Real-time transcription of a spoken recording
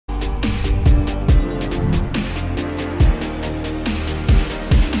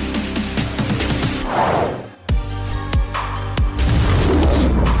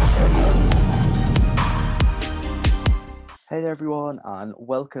everyone, and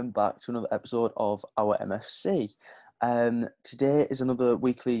welcome back to another episode of Our MFC. Today is another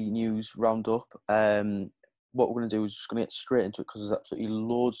weekly news roundup. What we're going to do is just going to get straight into it because there's absolutely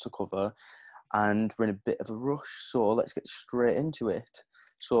loads to cover, and we're in a bit of a rush. So let's get straight into it.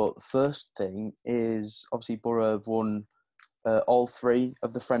 So the first thing is obviously Boro have won all three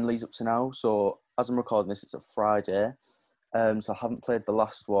of the friendlies up to now. So as I'm recording this, it's a Friday. So I haven't played the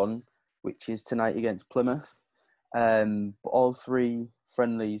last one, which is tonight against Plymouth. But all three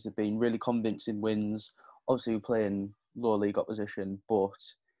friendlies have been really convincing wins. Obviously, we're playing lower league opposition, but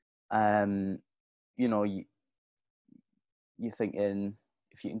you're thinking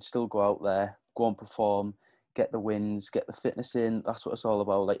if you can still go out there, go and perform, get the wins, get the fitness in. That's what it's all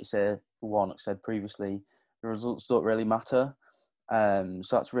about. Like you say, Warnock said previously, the results don't really matter. So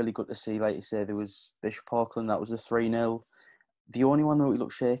that's really good to see. Like you say, there was Bishop Auckland, that was a 3-0. The only one that we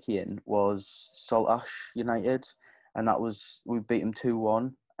looked shaky in was Saltash United, and we beat them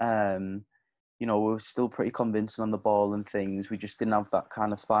 2-1. We were still pretty convincing on the ball and things. We just didn't have that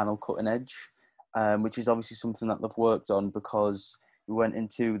kind of final cutting edge, which is obviously something that they've worked on because we went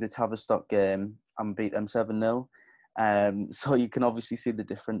into the Tavistock game and beat them 7-0. So you can obviously see the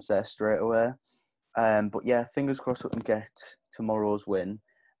difference there straight away. But yeah, fingers crossed we can get tomorrow's win,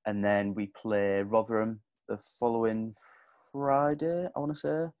 and then we play Rotherham the following Friday, I want to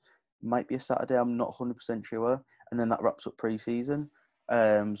say. Might be a Saturday, I'm not 100% sure. And then that wraps up pre-season.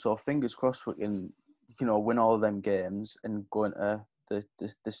 So fingers crossed we can, win all of them games and go into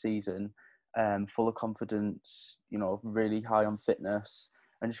the season full of confidence, really high on fitness,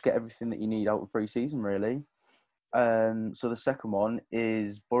 and just get everything that you need out of pre-season, really. So the second one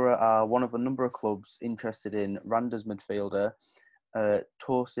is Boro are one of a number of clubs interested in Randers midfielder,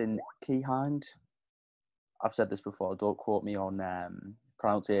 Torsin Keyhind. I've said this before, don't quote me on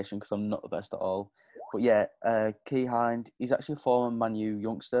pronunciation because I'm not the best at all. But yeah, Keyhind, he's actually a former Man U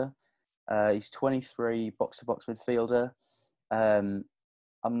youngster. He's 23, box-to-box midfielder. I'm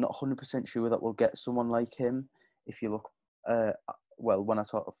not 100% sure that we'll get someone like him. If you look, when I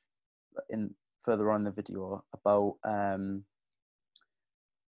talk further on in the video about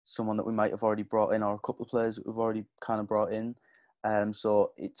someone that we might have already brought in, or a couple of players that we've already kind of brought in.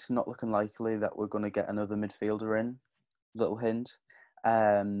 So it's not looking likely that we're going to get another midfielder in. Little hint.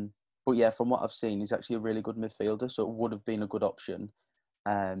 But yeah, from what I've seen, he's actually a really good midfielder, so it would have been a good option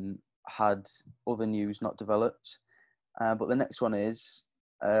had other news not developed. But the next one is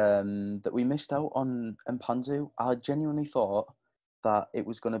that we missed out on Mpanzu. I genuinely thought that it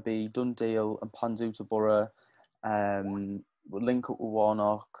was going to be done deal, Mpanzu to Boro, link up with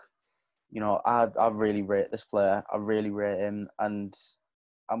Warnock. I really rate this player. I really rate him, and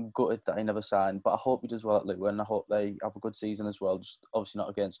I'm gutted that he never signed. But I hope he does well at Luton. I hope they have a good season as well. Just obviously not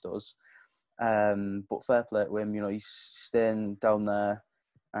against us. But fair play to him. He's staying down there.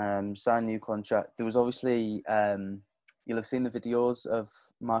 Signed new contract. There was obviously you'll have seen the videos of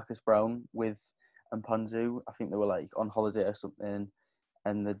Marcus Brown with Mpanzu. I think they were like on holiday or something.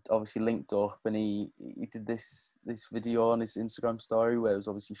 And they obviously linked up, and he did this video on his Instagram story where it was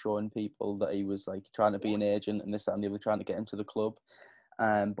obviously showing people that he was like trying to be an agent and this, that, and the other, trying to get him to the club.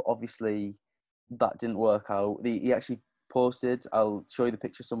 But obviously that didn't work out. He actually posted, I'll show you the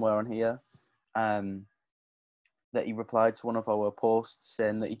picture somewhere on here, that he replied to one of our posts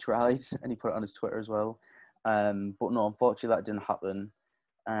saying that he tried, and he put it on his Twitter as well. But no, unfortunately that didn't happen.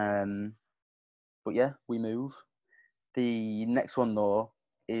 But yeah, we move. The next one, though,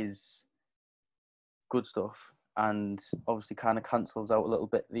 is good stuff, and obviously kind of cancels out a little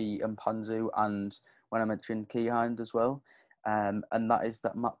bit the Mpanzu and when I mentioned Keyhind as well. And that is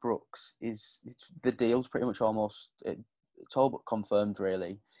that Matt Brooks the deal's pretty much it's all but confirmed,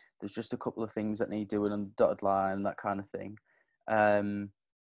 really. There's just a couple of things that need doing on the dotted line, that kind of thing.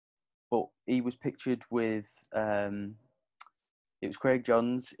 But he was pictured with, it was Craig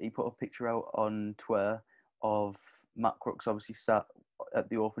Johns. He put a picture out on Twitter of Matt Crooks obviously sat at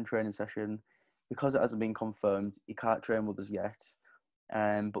the open training session. Because it hasn't been confirmed, he can't train with us yet.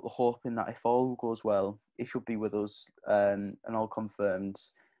 But we're hoping that if all goes well, he should be with us and all confirmed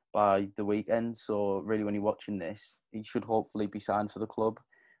by the weekend. So really, when you're watching this, he should hopefully be signed for the club.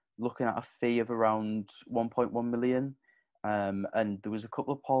 Looking at a fee of around 1.1 million. And there was a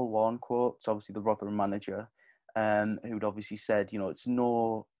couple of Paul Warne quotes, obviously the Rotherham manager, who'd obviously said, it's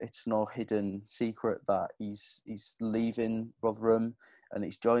no hidden secret that he's leaving Rotherham and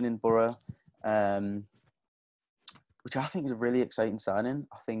he's joining Boro, which I think is a really exciting signing.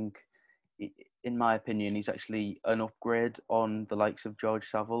 I think, in my opinion, he's actually an upgrade on the likes of George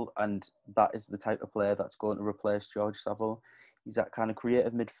Saville, and that is the type of player that's going to replace George Saville. He's that kind of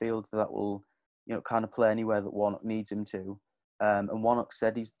creative midfielder that will, kind of play anywhere that Warnock needs him to. And Warnock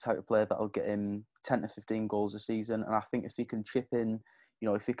said he's the type of player that'll get him 10 to 15 goals a season. And I think if he can chip in,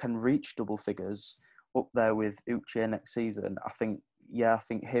 if he can reach double figures up there with Uche next season, I think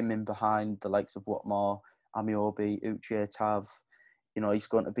him in behind the likes of Watmore, Amiobi, Uche, Tav, he's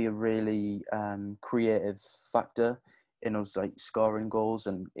going to be a really creative factor in us like scoring goals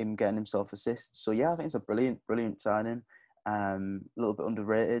and him getting himself assists. So yeah, I think it's a brilliant signing. A little bit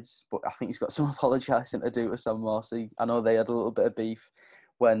underrated, but I think he's got some apologising to do to Sam Morsey. I know they had a little bit of beef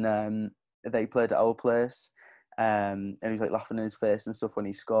when they played at our place, and he was like laughing in his face and stuff when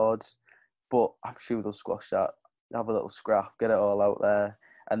he scored. But I'm sure they'll squash that, have a little scrap, get it all out there,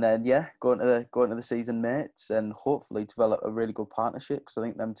 and then go into the season mates and hopefully develop a really good partnership. Because I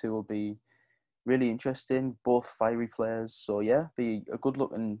think them two will be really interesting, both fiery players. So yeah, be a good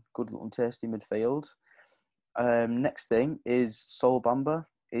looking, tasty midfield. Next thing is Sol Bamba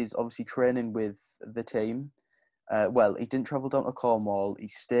is obviously training with the team. Well, he didn't travel down to Cornwall. He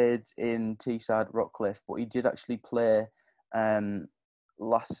stayed in Teesside, Rockcliffe, but he did actually play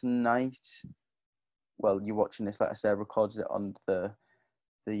last night. Well, you're watching this, like I said, I recorded it on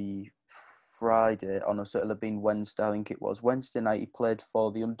the Friday. So it'll have been Wednesday, I think it was. Wednesday night, he played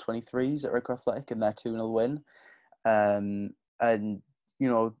for the under-23s at Redcar Athletic in their 2-0 win. And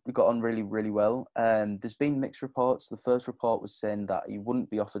we got on really, really well. There's been mixed reports. The first report was saying that he wouldn't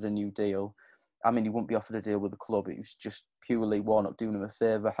be offered a new deal. I mean, he wouldn't be offered a deal with the club. It was just purely Warnock doing him a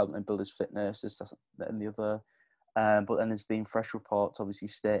favour, helping him build his fitness, this, that, and the other. But then there's been fresh reports, obviously,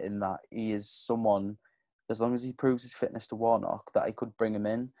 stating that he is someone, as long as he proves his fitness to Warnock, that he could bring him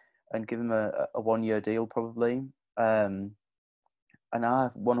in and give him a 1-year deal, probably. And I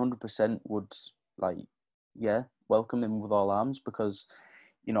 100% would, welcome him with all arms because,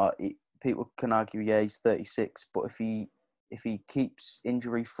 people can argue, he's 36, but if he keeps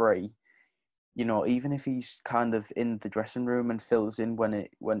injury free, even if he's kind of in the dressing room and fills in when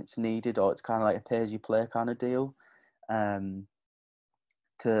it's needed, or it's kind of like a pay-as-you-play kind of deal,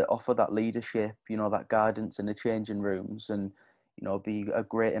 to offer that leadership, that guidance in the changing rooms, and be a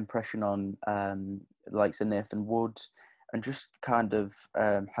great impression on the likes of Nathan Wood, and just kind of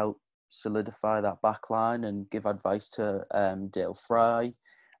help solidify that back line and give advice to Dale Fry,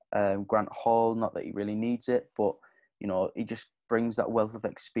 Grant Hall. Not that he really needs it, but he just brings that wealth of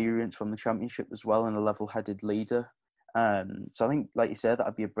experience from the Championship as well, and a level-headed leader. So I think, like you said,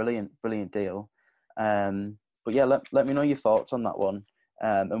 that'd be a brilliant deal. But yeah, let me know your thoughts on that one,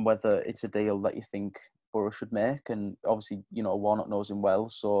 and whether it's a deal that you think Boro should make. And obviously, Warnock knows him well,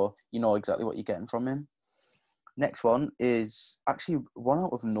 so you know exactly what you're getting from him. Next one is actually one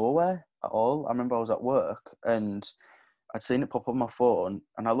out of nowhere at all. I remember I was at work and I'd seen it pop up on my phone,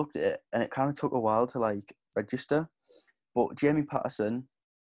 and I looked at it, and it kind of took a while to register. But Jamie Patterson,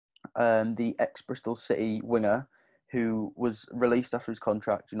 the ex-Bristol City winger, who was released after his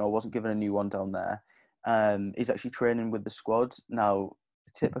contract, wasn't given a new one down there, he's actually training with the squad. Now,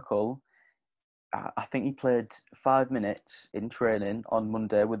 typical, I think he played 5 minutes in training on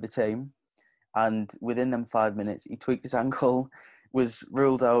Monday with the team, and within them 5 minutes, he tweaked his ankle, was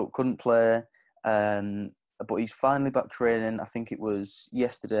ruled out, couldn't play, but he's finally back training. I think it was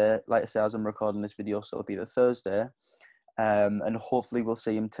yesterday, like I say, as I'm recording this video, so it'll be the Thursday. And hopefully we'll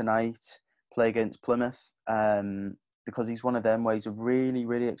see him tonight play against Plymouth, because he's one of them where he's a really,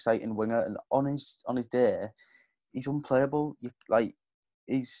 really exciting winger, and on his day, he's unplayable.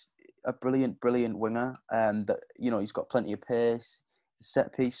 He's a brilliant winger, and he's got plenty of pace. He's a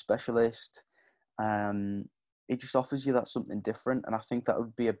set piece specialist. It just offers you that something different, and I think that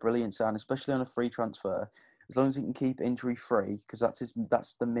would be a brilliant sign, especially on a free transfer, as long as he can keep injury free, because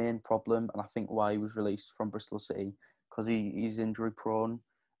that's the main problem, and I think why he was released from Bristol City, because he's injury prone.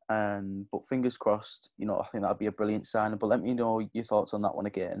 But fingers crossed, I think that'd be a brilliant sign. But let me know your thoughts on that one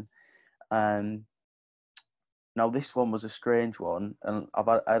again. Now this one was a strange one, and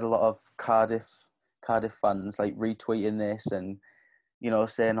I had a lot of Cardiff fans retweeting this and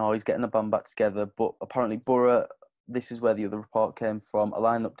saying, oh, he's getting the band back together. But apparently Boro, this is where the other report came from, a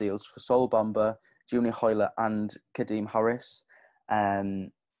line-up deals for Sol Bamba, Junior Hoylett and Kadeem Harris.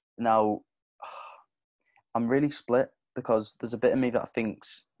 Now, I'm really split, because there's a bit of me that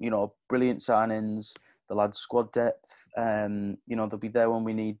thinks, brilliant signings, the lads' squad depth, they'll be there when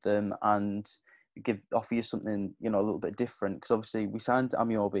we need them, and offer you something, a little bit different. Because obviously we signed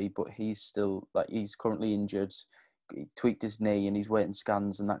Amiobi, but he's still, he's currently injured. He tweaked his knee and he's waiting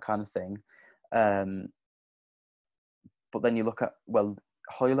scans and that kind of thing. But then you look at,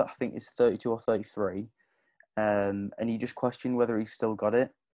 Hoylett, I think, is 32 or 33, and you just question whether he's still got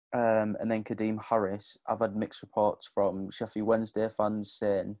it. And then Kadeem Harris, I've had mixed reports from Sheffield Wednesday fans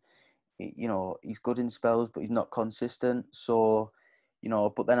saying he's good in spells, but he's not consistent. So,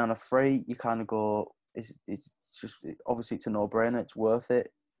 but then on a free, you kind of go, it's just, obviously it's a no-brainer. It's worth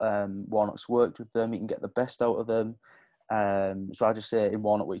it. Warnock's worked with them. He can get the best out of them. So I just say in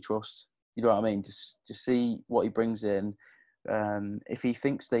Warnock we trust. You know what I mean? Just see what he brings in. If he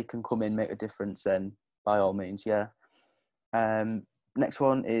thinks they can come in, make a difference, then by all means, yeah. Next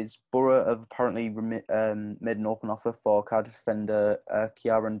one is Boro have apparently made an open offer for Cardiff defender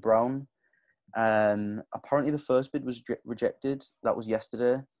Kieran Brown. Apparently the first bid was rejected. That was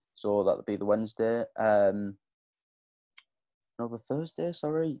yesterday, so that would be the Wednesday. No, the Thursday.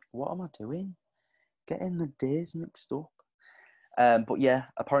 Sorry, what am I doing? Getting the days mixed up. But yeah,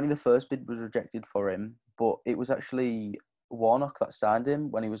 apparently the first bid was rejected for him, but it was actually Warnock that signed him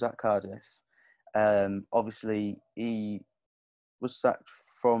when he was at Cardiff. Obviously he was sacked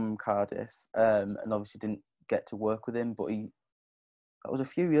from Cardiff, and obviously didn't get to work with him. But that was a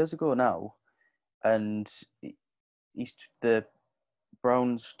few years ago now, and he's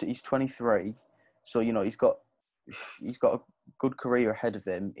 23, so he's got a good career ahead of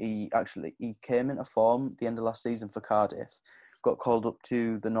him. He came into form at the end of last season for Cardiff, got called up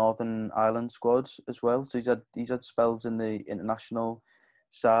to the Northern Ireland squad as well. So he's had spells in the international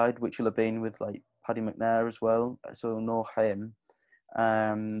side, which will have been with like Paddy McNair as well. So know him.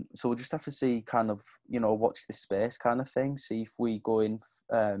 So we'll just have to see, kind of, watch this space kind of thing, see if we go in,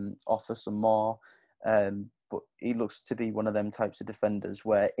 offer some more. But he looks to be one of them types of defenders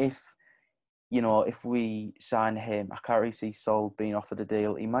where if we sign him, I can't really see Sol being offered a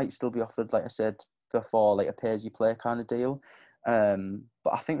deal. He might still be offered, like I said before, like a pay-as-you-play kind of deal.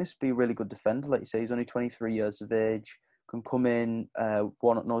 But I think this would be a really good defender. Like you say, he's only 23 years of age, can come in.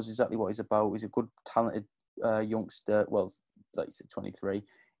 Warnock knows exactly what he's about. He's a good, talented youngster. Well, like you said, 23.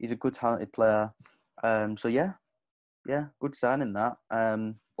 He's a good, talented player. So yeah, good signing that.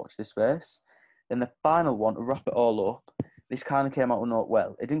 Watch this space. Then the final one, to wrap it all up, this kind of came out of nowhere.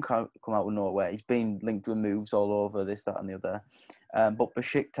 Well, it didn't come out of nowhere. He's been linked with moves all over, this, that and the other. But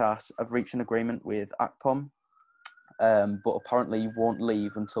Besiktas have reached an agreement with Akpom, but apparently he won't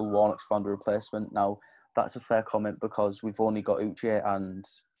leave until Warnock's found a replacement. Now, that's a fair comment because we've only got Uche and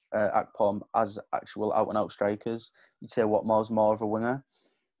Akpom as actual out-and-out strikers. You'd say Watmore's more of a winger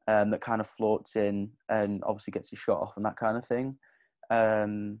that kind of floats in and obviously gets his shot off and that kind of thing.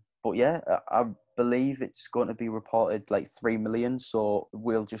 But yeah, I believe it's going to be reported like 3 million, so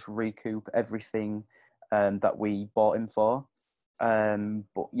we'll just recoup everything that we bought him for.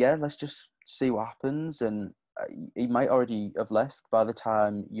 But yeah, let's just see what happens. And he might already have left by the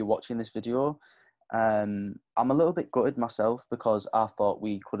time you're watching this video. I'm a little bit gutted myself because I thought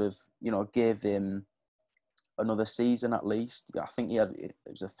we could have, gave him another season at least. I think it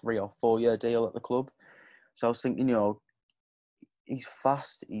was a 3 or 4 year deal at the club. So I was thinking, he's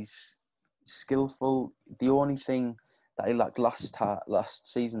fast, he's skillful. The only thing that he lacked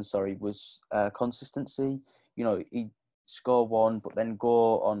last season, was consistency. He'd score one, but then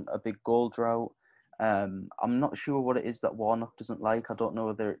go on a big goal drought. I'm not sure what it is that Warnock doesn't like. I don't know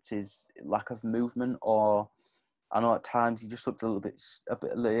whether it's his lack of movement, or I know at times he just looked a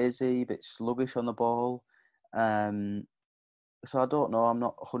bit lazy, a bit sluggish on the ball. So I don't know. I'm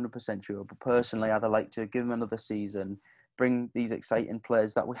not 100% sure. But personally, I'd like to give him another season, bring these exciting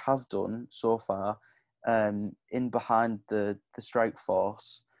players that we have done so far in behind the strike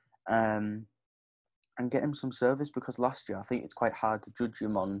force, and get him some service, because last year I think it's quite hard to judge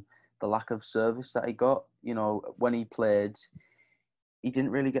him on the lack of service that he got. When he played, he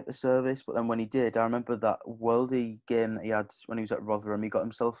didn't really get the service, but then when he did, I remember that worldy game that he had when he was at Rotherham. He got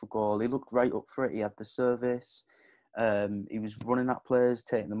himself a goal. He looked right up for it. He had the service. He was running at players,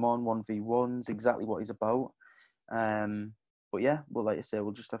 taking them on 1v1s, exactly what he's about. But yeah, well, like I say,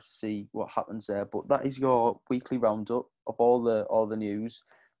 we'll just have to see what happens there. But that is your weekly roundup of all the news.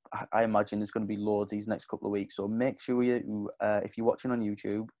 I imagine there's going to be loads these next couple of weeks. So make sure you, if you're watching on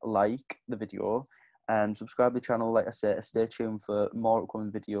YouTube, like the video and subscribe to the channel. Like I said, stay tuned for more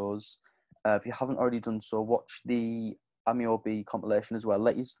upcoming videos. If you haven't already done so, watch the OurMFC compilation as well.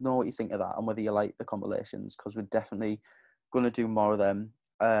 Let us know what you think of that and whether you like the compilations, because we're definitely going to do more of them,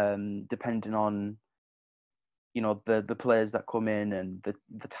 depending on the players that come in and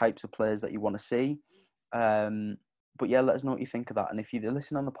the types of players that you want to see. But yeah, let us know what you think of that. And if you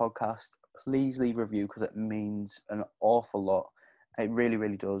listen on the podcast, please leave a review, because it means an awful lot. It really,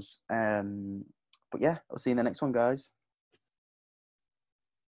 really does. But yeah, I'll see you in the next one, guys.